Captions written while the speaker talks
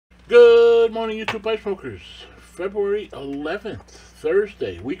Good morning, YouTube Pipe Smokers. February 11th,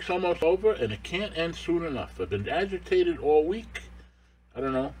 Thursday. Week's almost over, and it can't end soon enough. I've been agitated all week. I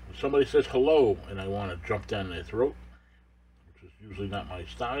don't know. Somebody says hello, and I want to jump down their throat, which is usually not my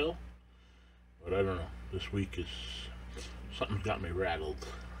style. But I don't know. This week is... something's got me rattled.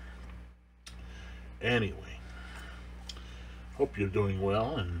 Anyway. Hope you're doing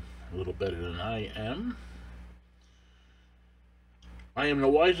well, and a little better than I am. I am the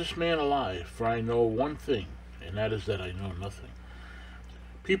wisest man alive, for I know one thing, and that is that I know nothing.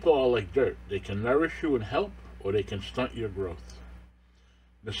 People are like dirt. They can nourish you and help, or they can stunt your growth.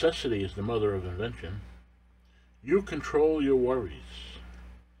 Necessity is the mother of invention. You control your worries.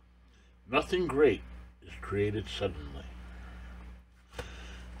 Nothing great is created suddenly.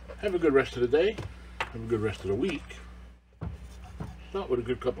 Have a good rest of the day. Have a good rest of the week. Start with a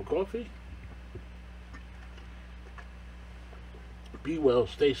good cup of coffee. Be well,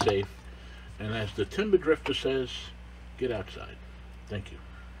 stay safe, and as the Timber Drifter says, get outside. Thank you.